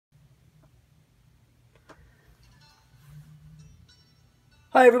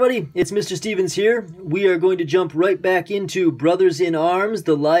Hi everybody, it's Mr. Stevens here. We are going to jump right back into Brothers in Arms,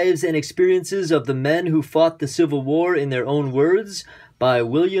 the lives and experiences of the men who fought the Civil War in their own words by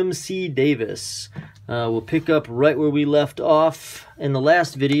William C. Davis. We'll pick up right where we left off in the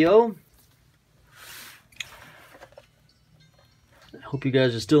last video. I hope you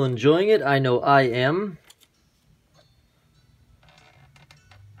guys are still enjoying it. I know I am.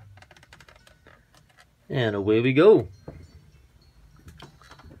 And away we go.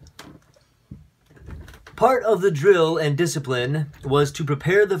 Part of the drill and discipline was to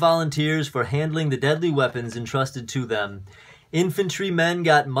prepare the volunteers for handling the deadly weapons entrusted to them. Infantrymen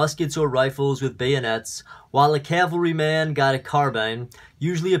got muskets or rifles with bayonets, while a cavalryman got a carbine,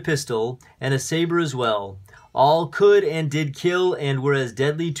 usually a pistol, and a saber as well. All could and did kill and were as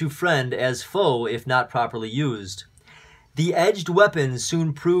deadly to friend as foe if not properly used. The edged weapons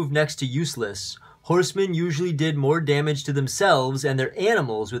soon proved next to useless. Horsemen usually did more damage to themselves and their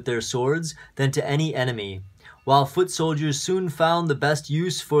animals with their swords than to any enemy, while foot soldiers soon found the best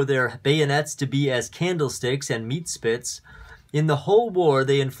use for their bayonets to be as candlesticks and meat spits. In the whole war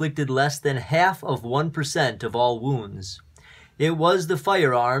they inflicted less than half of 1% of all wounds. It was the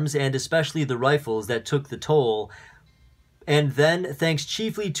firearms, and especially the rifles, that took the toll, and then thanks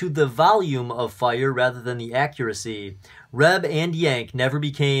chiefly to the volume of fire rather than the accuracy. Reb and Yank never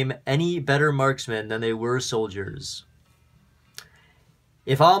became any better marksmen than they were soldiers.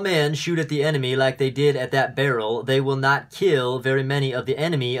 If all men shoot at the enemy like they did at that barrel, they will not kill very many of the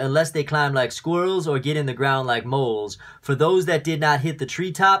enemy unless they climb like squirrels or get in the ground like moles. For those that did not hit the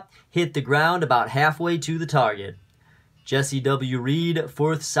treetop, hit the ground about halfway to the target. Jesse W. Reed,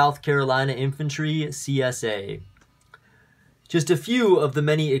 4th South Carolina Infantry, CSA. Just a few of the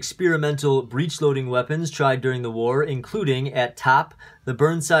many experimental breech-loading weapons tried during the war, including, at top, the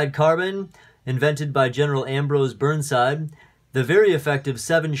Burnside carbine, invented by General Ambrose Burnside, the very effective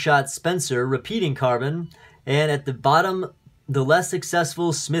 7-shot Spencer repeating carbine, and at the bottom, the less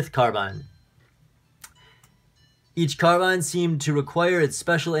successful Smith carbine. Each carbine seemed to require its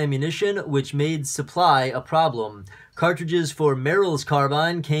special ammunition, which made supply a problem. Cartridges for Merrill's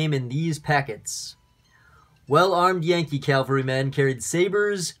carbine came in these packets. Well-armed Yankee cavalrymen carried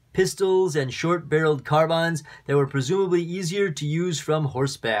sabers, pistols, and short-barreled carbines that were presumably easier to use from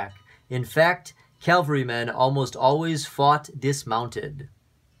horseback. In fact, cavalrymen almost always fought dismounted.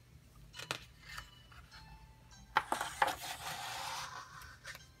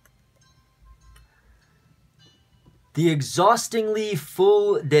 The exhaustingly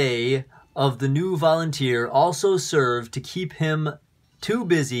full day of the new volunteer also served to keep him too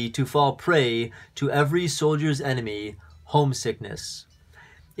busy to fall prey to every soldier's enemy, homesickness.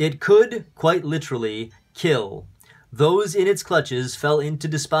 It could, quite literally, kill. Those in its clutches fell into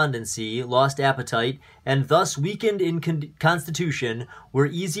despondency, lost appetite, and thus weakened in constitution were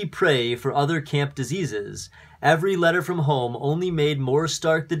easy prey for other camp diseases. Every letter from home only made more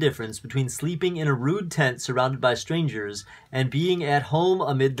stark the difference between sleeping in a rude tent surrounded by strangers and being at home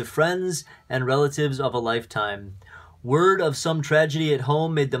amid the friends and relatives of a lifetime. Word of some tragedy at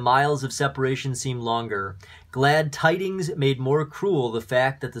home made the miles of separation seem longer. Glad tidings made more cruel the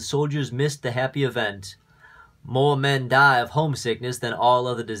fact that the soldiers missed the happy event. More men die of homesickness than all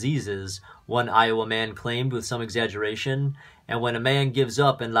other diseases, one Iowa man claimed with some exaggeration, and when a man gives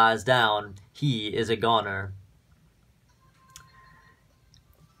up and lies down, he is a goner.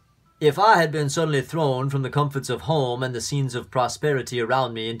 If I had been suddenly thrown from the comforts of home and the scenes of prosperity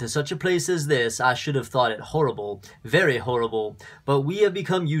around me into such a place as this, I should have thought it horrible, very horrible. But we have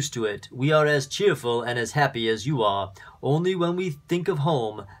become used to it. We are as cheerful and as happy as you are. Only when we think of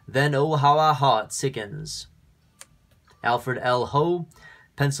home, then oh how our heart sickens. Alfred L. Hoe,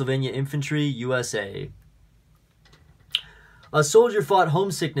 Pennsylvania Infantry, USA. A soldier fought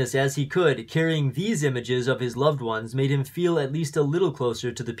homesickness as he could. Carrying these images of his loved ones made him feel at least a little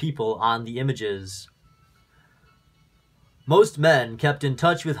closer to the people on the images. Most men kept in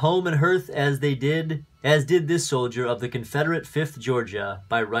touch with home and hearth as did this soldier of the Confederate 5th Georgia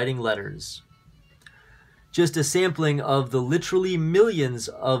by writing letters. Just a sampling of the literally millions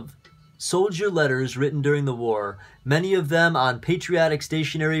of soldier letters written during the war, many of them on patriotic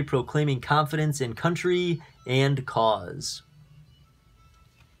stationery proclaiming confidence in country and cause.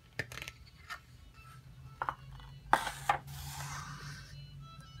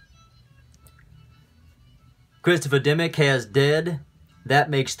 Christopher Dimmick has dead. That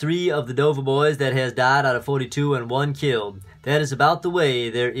makes 3 of the Dover boys that has died out of 42 and 1 killed. That is about the way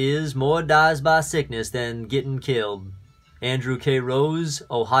there is more dies by sickness than getting killed. Andrew K. Rose,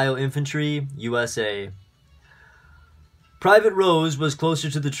 Ohio Infantry, USA. Private Rose was closer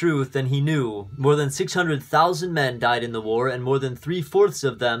to the truth than he knew. More than 600,000 men died in the war, and more than 3/4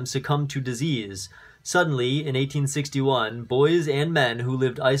 of them succumbed to disease. Suddenly, in 1861, boys and men who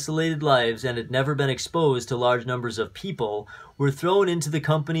lived isolated lives and had never been exposed to large numbers of people were thrown into the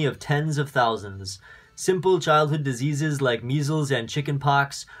company of tens of thousands. Simple childhood diseases like measles and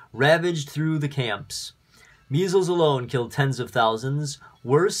chickenpox ravaged through the camps. Measles alone killed tens of thousands.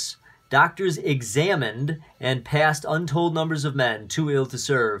 Worse, doctors examined and passed untold numbers of men too ill to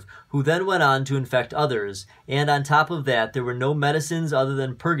serve, who then went on to infect others. And on top of that, there were no medicines other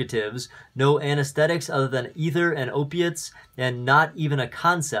than purgatives, no anesthetics other than ether and opiates, and not even a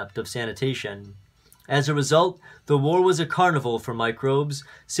concept of sanitation. As a result, the war was a carnival for microbes.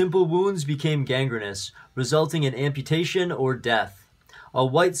 Simple wounds became gangrenous, resulting in amputation or death. A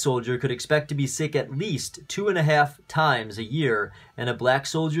white soldier could expect to be sick at least 2.5 times a year, and a black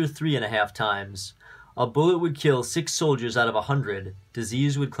soldier 3.5 times. A bullet would kill 6 soldiers out of 100.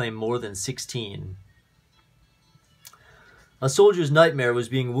 Disease would claim more than 16. A soldier's nightmare was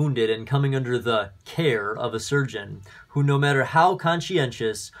being wounded and coming under the care of a surgeon, who, no matter how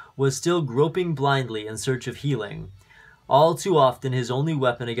conscientious, was still groping blindly in search of healing. All too often, his only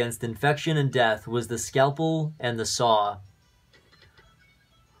weapon against infection and death was the scalpel and the saw.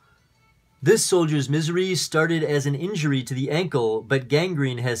 This soldier's misery started as an injury to the ankle, but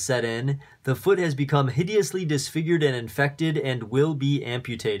gangrene has set in, the foot has become hideously disfigured and infected, and will be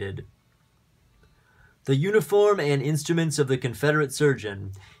amputated. The uniform and instruments of the Confederate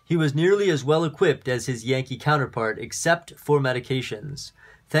surgeon, he was nearly as well equipped as his Yankee counterpart, except for medications.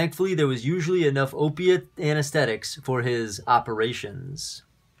 Thankfully, there was usually enough opiate anesthetics for his operations.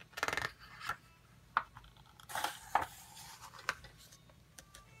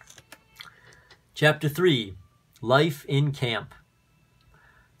 Chapter 3. Life in Camp.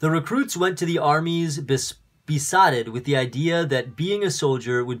 The recruits went to the armies besotted with the idea that being a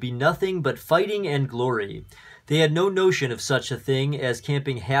soldier would be nothing but fighting and glory. They had no notion of such a thing as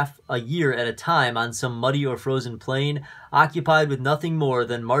camping half a year at a time on some muddy or frozen plain, occupied with nothing more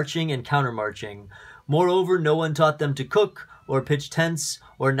than marching and countermarching. Moreover, no one taught them to cook, or pitch tents,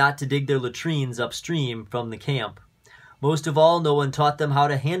 or not to dig their latrines upstream from the camp. Most of all, no one taught them how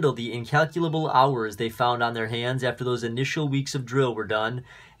to handle the incalculable hours they found on their hands after those initial weeks of drill were done,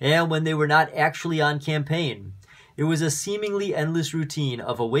 and when they were not actually on campaign. It was a seemingly endless routine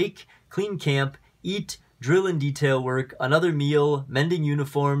of awake, clean camp, eat, drill and detail work, another meal, mending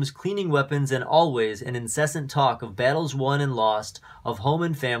uniforms, cleaning weapons, and always an incessant talk of battles won and lost, of home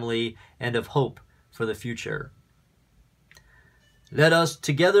and family, and of hope for the future. Let us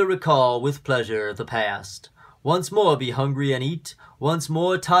together recall with pleasure the past. Once more be hungry and eat, once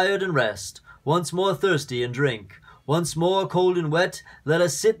more tired and rest, once more thirsty and drink, once more cold and wet, let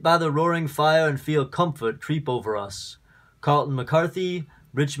us sit by the roaring fire and feel comfort creep over us. Carlton McCarthy,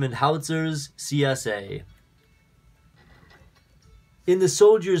 Richmond Howitzers, CSA. In the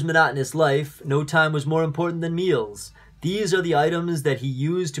soldier's monotonous life, no time was more important than meals. These are the items that he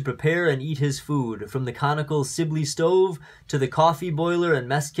used to prepare and eat his food. From the conical Sibley stove to the coffee boiler and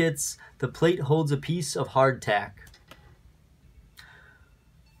mess kits, the plate holds a piece of hardtack.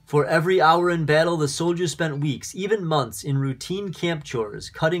 For every hour in battle, the soldier spent weeks, even months, in routine camp chores,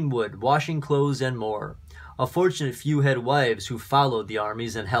 cutting wood, washing clothes, and more. A fortunate few had wives who followed the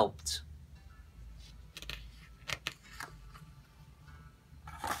armies and helped.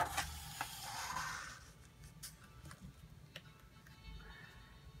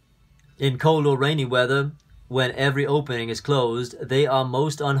 In cold or rainy weather, when every opening is closed, they are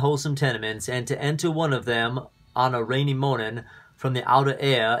most unwholesome tenements, and to enter one of them on a rainy morning from the outer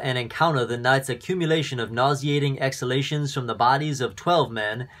air and encounter the night's accumulation of nauseating exhalations from the bodies of 12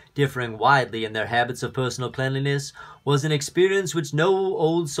 men, differing widely in their habits of personal cleanliness, was an experience which no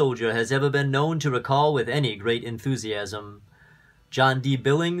old soldier has ever been known to recall with any great enthusiasm. John D.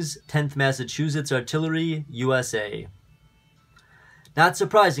 Billings, 10th Massachusetts Artillery, USA. Not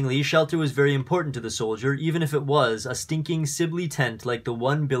surprisingly, shelter was very important to the soldier, even if it was a stinking Sibley tent like the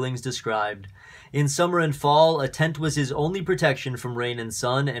one Billings described. In summer and fall, a tent was his only protection from rain and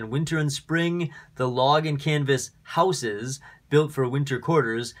sun, and winter and spring, the log and canvas houses, built for winter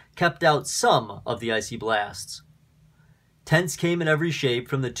quarters, kept out some of the icy blasts. Tents came in every shape,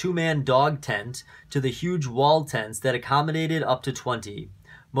 from the 2-man dog tent to the huge wall tents that accommodated up to 20.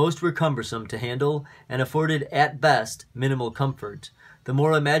 Most were cumbersome to handle and afforded, at best, minimal comfort. The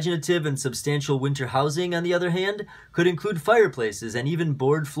more imaginative and substantial winter housing, on the other hand, could include fireplaces and even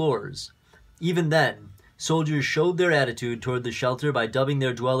board floors. Even then, soldiers showed their attitude toward the shelter by dubbing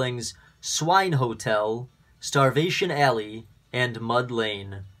their dwellings Swine Hotel, Starvation Alley, and Mud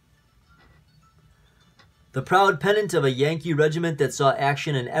Lane. The proud pennant of a Yankee regiment that saw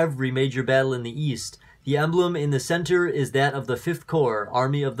action in every major battle in the East. The emblem in the center is that of the 5th Corps,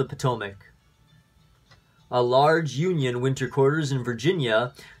 Army of the Potomac. A large Union winter quarters in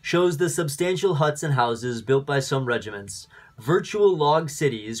Virginia shows the substantial huts and houses built by some regiments. Virtual log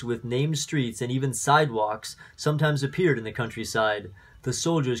cities with named streets and even sidewalks sometimes appeared in the countryside. The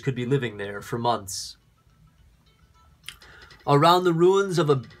soldiers could be living there for months. Around the ruins of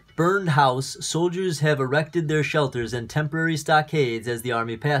a burned house, soldiers have erected their shelters and temporary stockades as the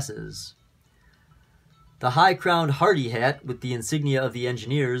army passes. The high-crowned Hardy hat, with the insignia of the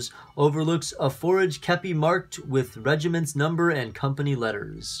engineers, overlooks a forage kepi marked with regiment's number and company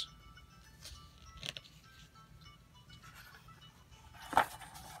letters.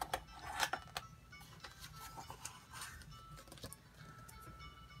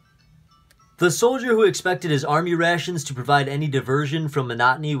 The soldier who expected his army rations to provide any diversion from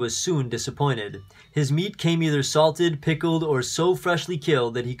monotony was soon disappointed. His meat came either salted, pickled, or so freshly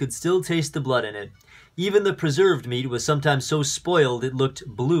killed that he could still taste the blood in it. Even the preserved meat was sometimes so spoiled it looked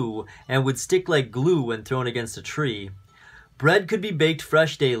blue and would stick like glue when thrown against a tree. Bread could be baked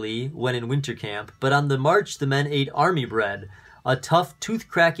fresh daily when in winter camp, but on the march the men ate army bread, a tough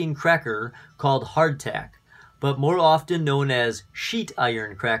tooth-cracking cracker called hardtack, but more often known as sheet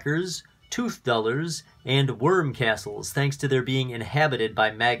iron crackers, tooth dullers, and worm castles, thanks to their being inhabited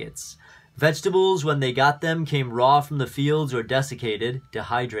by maggots. Vegetables, when they got them, came raw from the fields or desiccated,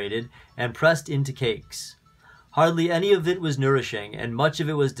 dehydrated, and pressed into cakes. Hardly any of it was nourishing, and much of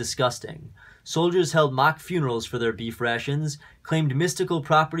it was disgusting. Soldiers held mock funerals for their beef rations, claimed mystical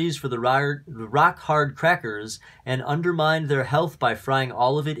properties for the rock-hard crackers, and undermined their health by frying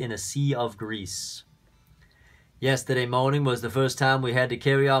all of it in a sea of grease. Yesterday morning was the first time we had to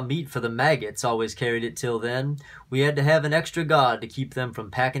carry our meat, for the maggots always carried it till then. We had to have an extra guard to keep them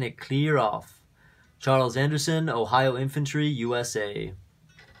from packing it clear off. Charles Anderson, Ohio Infantry, USA.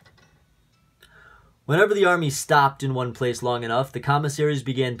 Whenever the army stopped in one place long enough, the commissaries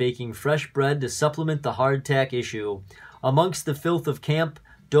began baking fresh bread to supplement the hardtack issue. Amongst the filth of camp,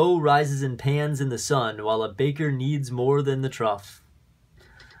 dough rises in pans in the sun, while a baker needs more than the trough.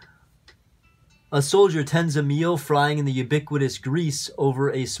 A soldier tends a meal frying in the ubiquitous grease over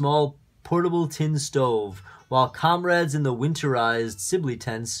a small portable tin stove, while comrades in the winterized Sibley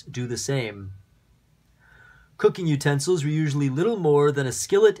tents do the same. Cooking utensils were usually little more than a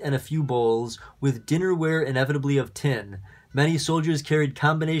skillet and a few bowls, with dinnerware inevitably of tin. Many soldiers carried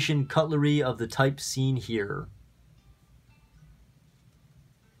combination cutlery of the type seen here.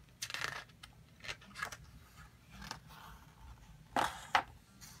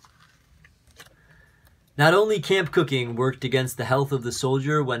 Not only camp cooking worked against the health of the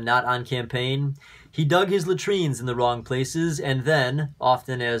soldier when not on campaign, he dug his latrines in the wrong places and then,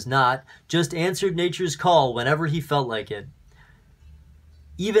 often as not, just answered nature's call whenever he felt like it.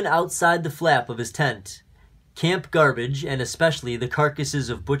 Even outside the flap of his tent, camp garbage, and especially the carcasses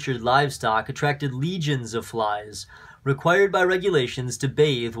of butchered livestock, attracted legions of flies. Required by regulations to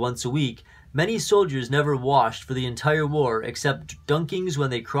bathe once a week, many soldiers never washed for the entire war except dunkings when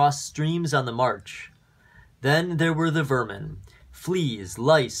they crossed streams on the march. Then there were the vermin. Fleas,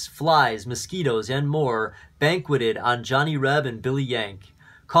 lice, flies, mosquitoes, and more banqueted on Johnny Reb and Billy Yank.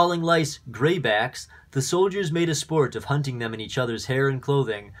 Calling lice graybacks, the soldiers made a sport of hunting them in each other's hair and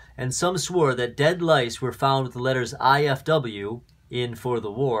clothing, and some swore that dead lice were found with the letters IFW, in for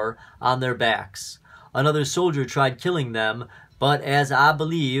the war, on their backs. Another soldier tried killing them, but as I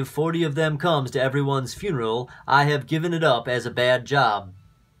believe 40 of them comes to everyone's funeral, I have given it up as a bad job.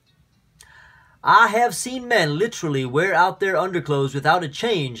 I have seen men literally wear out their underclothes without a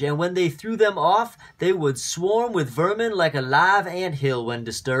change, and when they threw them off, they would swarm with vermin like a live anthill when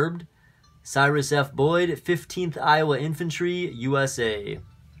disturbed. Cyrus F. Boyd, 15th Iowa Infantry, USA.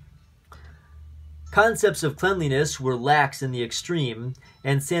 Concepts of cleanliness were lax in the extreme,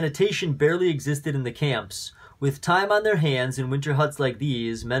 and sanitation barely existed in the camps. With time on their hands in winter huts like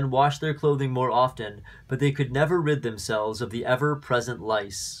these, men washed their clothing more often, but they could never rid themselves of the ever-present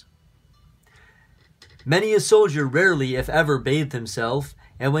lice. Many a soldier rarely, if ever, bathed himself,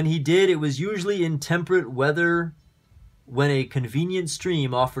 and when he did, it was usually in temperate weather when a convenient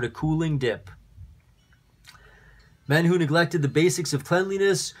stream offered a cooling dip. Men who neglected the basics of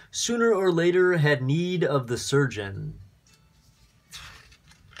cleanliness sooner or later had need of the surgeon.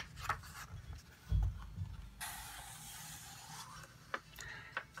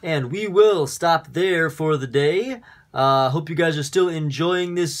 And we will stop there for the day. Hope you guys are still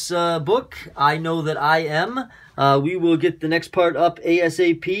enjoying this book. I know that I am. We will get the next part up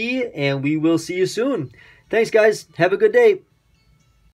ASAP, and we will see you soon. Thanks, guys. Have a good day.